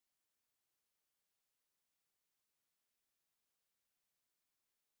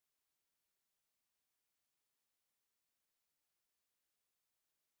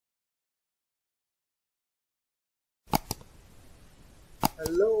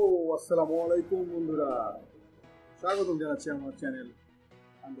Hello, আসসালামু আলাইকুম বন্ধুরা, স্বাগতম জানাচ্ছি আমার চ্যানেল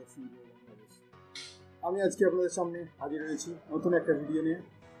আনবক্সিং বাংলাদেশ। আমি আজকে আপনাদের সামনে হাজির হয়েছি নতুন একটা ভিডিও নিয়ে।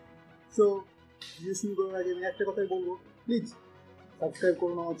 সো ভিডিও শুরু করার আগে আমি একটা কথাই বলবো, প্লিজ সাবস্ক্রাইব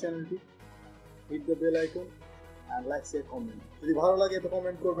করুন আমার চ্যানেলটি, hit the bell icon and like share comment. যদি ভালো লাগে তো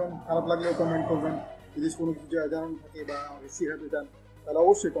কমেন্ট করবেন, খারাপ লাগলেও কমেন্ট করবেন। যদি কোনো কিছু জানান থাকে বা আমাকে শেখাতে চান তাহলে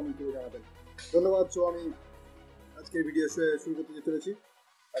অবশ্যই কমেন্ট করে জানাবেন। ধন্যবাদ। সো আমি আজকের ভিডিও শুরু করতে চলেছি।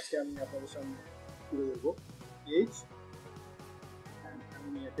 আজকে আমি আপনাদের সামনে তুলে ধরবো pH and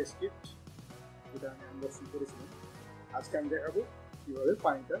ammonia test kit, যেটা আমি আনবক্সিং করেছিলাম। আজকে আমি দেখাবো কীভাবে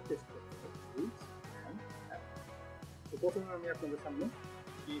পানিটা টেস্ট করতে হবে। তো প্রথমে আমি আপনাদের সামনে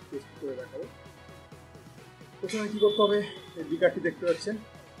pH টেস্ট করে দেখাবো। প্রথমে কী করতে হবে, বিকারটি দেখতে পাচ্ছেন,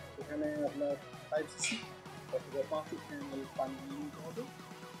 এখানে আপনার 5 cc অথবা 5 ml পানি নিয়ে নিতে হবে।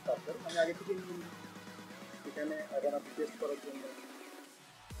 তারপর আমি আগে থেকে নিয়ে নিই। এখানে এখন আপনি টেস্ট করার জন্য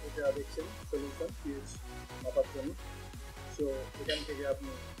এটা দেখছেন সলিউশন pH মাপার জন্য। সো এখান থেকে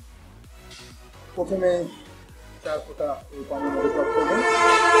আপনি প্রথমে 4 ফোঁটা এই পানির মধ্যে ড্রপ করবেন।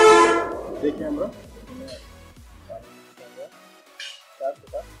 দেখি আমরা 4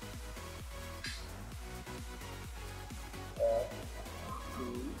 ফোঁটা,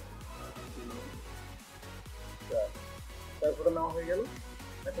 4 ফোঁটা নেওয়া হয়ে গেল।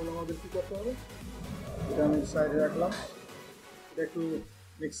 এখন আমাদের কী করতে হবে, এটা আমি সাইডে রাখলাম। এটা একটু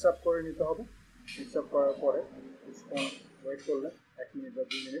মিক্স আপ করে নিতে হবে। মিক্স আপ করার পরে কিছুক্ষণ ওয়েট করলে 1 মিনিট বা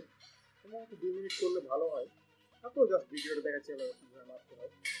 2 মিনিট, সম্ভবত 2 মিনিট করলে ভালো হয়। তারপর জাস্ট ভিডিওটা দেখাচ্ছি কীভাবে মারতে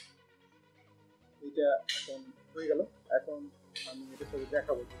হয়। এইটা এখন হয়ে গেল। এখন আমি এটার সাথে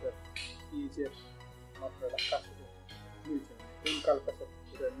দেখাবো যেটা পিএইচের মাত্রাটা কার সাথে মিলছে, কোন কালারটার সাথে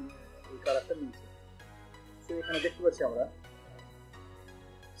এটা এই কালারটা মিলছে। সো এখানে দেখতে পাচ্ছি আমরা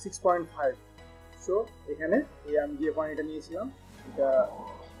 6.5। সো এখানে এই আমি যে পানিটা নিয়েছিলাম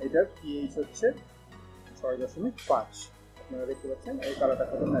এটার পিএইচ হচ্ছে 6.5। আপনারা দেখতে পাচ্ছেন এই কালারটার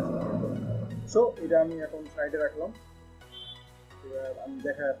সাথে ম্যাচ করে। সো এটা আমি এখন সাইডে রাখলাম। এবার আমি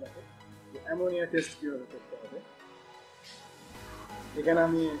দেখাই আপনাকে যে অ্যামোনিয়া টেস্ট কীভাবে করতে হবে। এখানে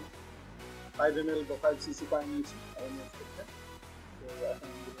আমি 5 ml বা 5 cc পানি নিয়েছি অ্যামোনিয়া টেস্টে। তো এখন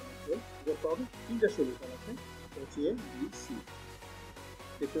করতে হবে 3টা সলিউশন আছে, হচ্ছে এ, বি, সি।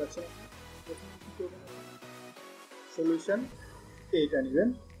 দেখতে পাচ্ছেন, প্রথমে কী করবেন, সলিউশন এইটা নেবেন।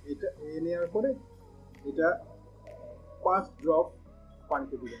 এটা নেওয়ার পরে এটা 5 ড্রপ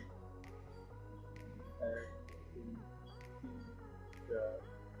পানিতে দিবেন। 1, 2, 3, 4,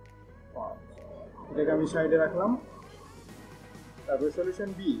 5। এটাকে আমি সাইডে রাখলাম। তারপরে সলিউশন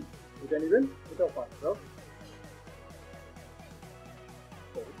বি, এটা নেবেন, এটাও 5 ড্রপ।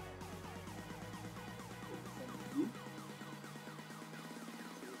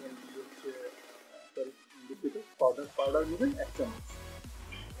 পাউডার নেবেন 1 চামচ,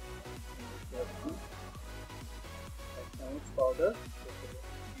 1 চামচ পাউডার।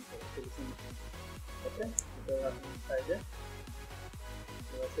 ওকে, এটা রাখুন সাইডে।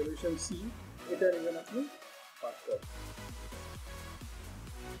 সলিউশন সি, এটা নেবেন আপনি 5 ড্রপ।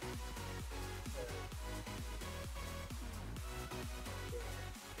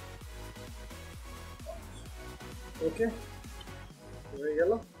 ওকে, হয়ে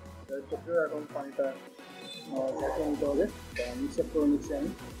গেল। এখন পানিটা ঢেকে নিতে হবে। মিক্স আপ করে নিচ্ছি আমি।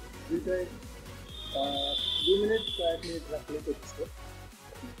 2 মিনিট বা 1 মিনিট রাখলে যথেষ্ট।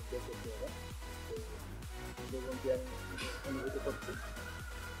 করতে হবে আমি অনুভূতি করছি।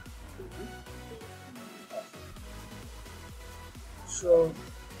 সো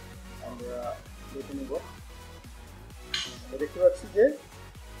আমরা দেখে নেব। দেখতে পাচ্ছি যে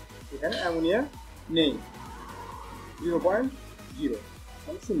এখানে অ্যামোনিয়া নেই, 0.0,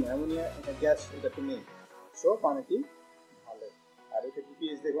 মানে শূন্য। অ্যামোনিয়া এটা গ্যাস, এটা তো নেই। সো পানিটি ভালো। আর এটা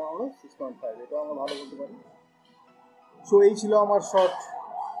পিএইচ দেখলাম আমরা 6.5, এটাও আমরা ভালো বলতে পারি। সো এই ছিল আমার শর্ট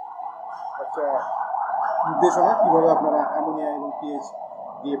একটা নির্দেশনা কীভাবে আপনারা অ্যামোনিয়া এবং পিএইচ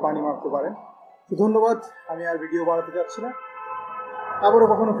দিয়ে পানি মারতে পারেন। তো ধন্যবাদ। আমি আর ভিডিও বাড়াতে চাচ্ছি না, আবারও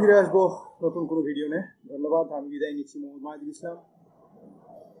কখনো ফিরে আসবো নতুন কোনো ভিডিও নিয়ে। ধন্যবাদ। আমি বিদায় নিচ্ছি, মোহাম্মদ মাহিদুল ইসলাম।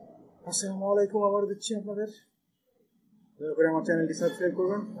 আসসালামু আলাইকুম। আবার দিচ্ছি আপনাদের, দয়া করে আমার চ্যানেলটি সাবস্ক্রাইব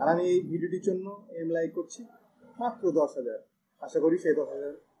করবেন। আর আমি এই ভিডিওটির জন্য লাইক করছি মাত্র 10,000। আশা করি সেই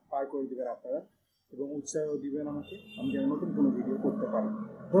 10,000 পার করে দেবেন আপনারা এবং উৎসাহ দিবেন আমাকে, আমি যেন নতুন কোনো ভিডিও করতে পারি।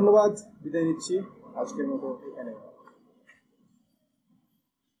 ধন্যবাদ, বিদায় নিচ্ছি আজকের মতো এখানে।